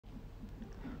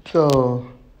So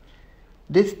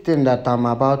this thing that I'm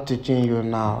about teaching you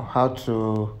now, how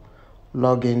to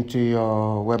log into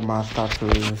your webmaster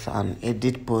tools and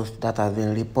edit posts that have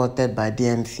been reported by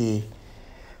DMCA.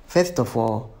 First of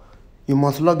all, you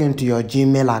must log into your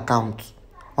Gmail account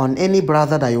on any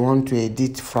browser that you want to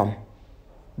edit from,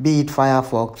 be it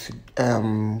Firefox,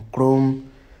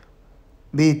 Chrome,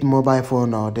 be it mobile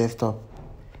phone or desktop.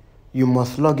 You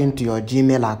must log into your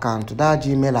Gmail account. That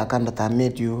Gmail account that I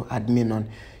made you admin on,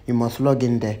 you must log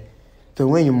in there. So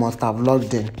when you must have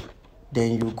logged in,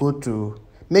 then you go to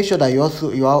make sure that you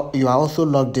are also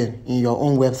logged in your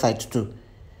own website too.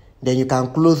 Then you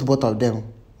can close both of them.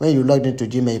 When you logged into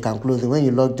Gmail, you can close it. When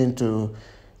you logged into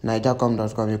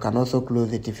nigercom.com, you can also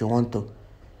close it if you want to.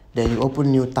 Then you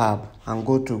open new tab and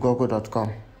go to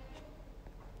google.com.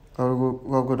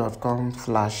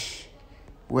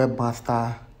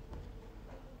 google.com/webmaster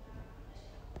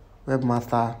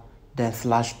then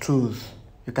 /tools.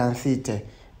 You can see it there.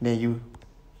 Then you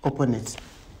open it.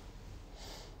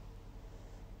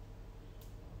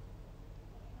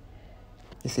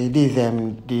 You see, this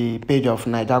is the page of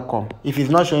nigercom. If it's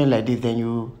not showing like this, then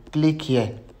you click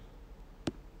here.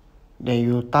 Then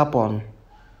you tap on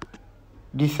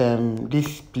this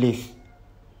this place.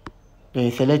 Then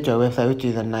you select your website, which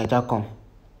is nigercom.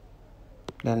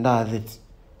 Then that's it.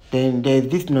 Then there's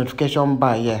this notification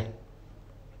bar here.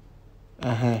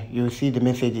 You see the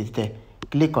messages there.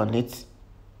 Click on it.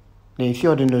 Then you see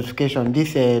all the notification.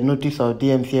 This notice of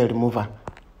DMCA remover.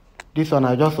 This one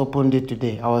I just opened it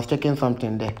today. I was checking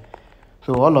something there.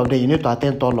 So all of them, you need to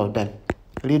attend to all of them.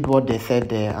 Read what they said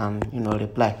there and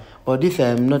reply. But this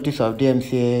notice of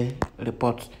DMCA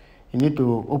report, you need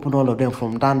to open all of them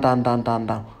from down.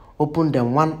 Open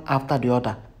them one after the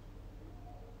other.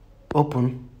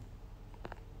 Open.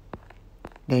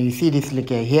 Then you see this link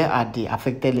here at the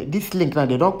affected. This link now,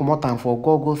 they don't come out time for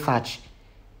Google search.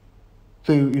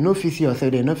 So you know if you see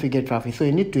yourself, they know if you get traffic. So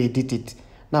you need to edit it.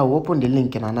 Now open the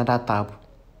link in another tab.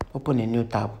 Open a new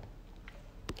tab.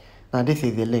 Now this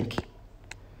is the link.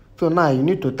 So now you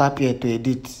need to tap here to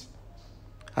edit.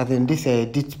 As in this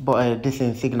edit this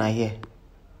signal here.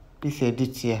 This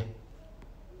edit here.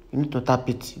 You need to tap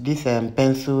it. This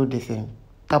pencil, this thing.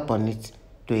 Tap on it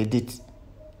to edit.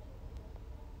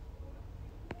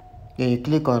 Then you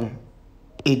click on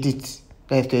edit.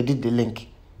 That is to edit the link.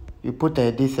 You put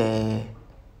this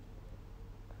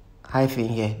hyphen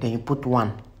here. Then you put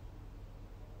 1.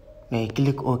 Then you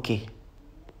click OK.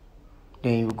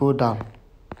 Then you go down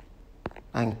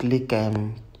and click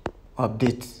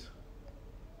update.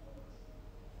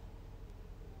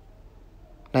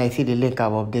 Now you see the link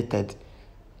I've updated.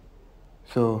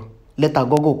 So later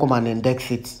Google come and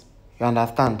index it. You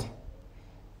understand?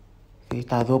 So it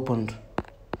has opened.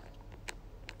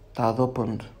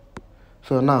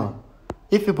 So now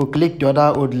if people click the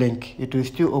other old link, it will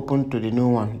still open to the new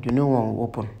one. The new one will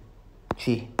open.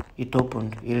 See, it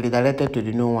opened. It redirected to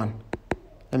the new one.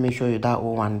 Let me show you that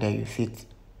old one there. You see it.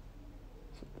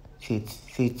 See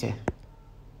it.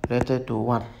 Redirected to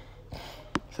 1.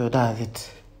 So that's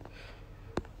it.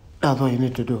 That's what you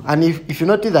need to do. And if you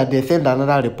notice that they send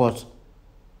another report,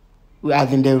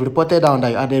 as in they reported down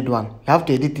that you added 1, you have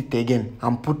to edit it again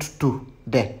and put 2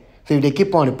 there. So if they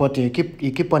keep on reporting, you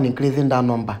keep on increasing that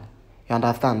number. You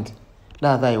understand?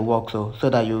 That's how it works, so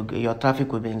that your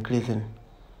traffic will be increasing.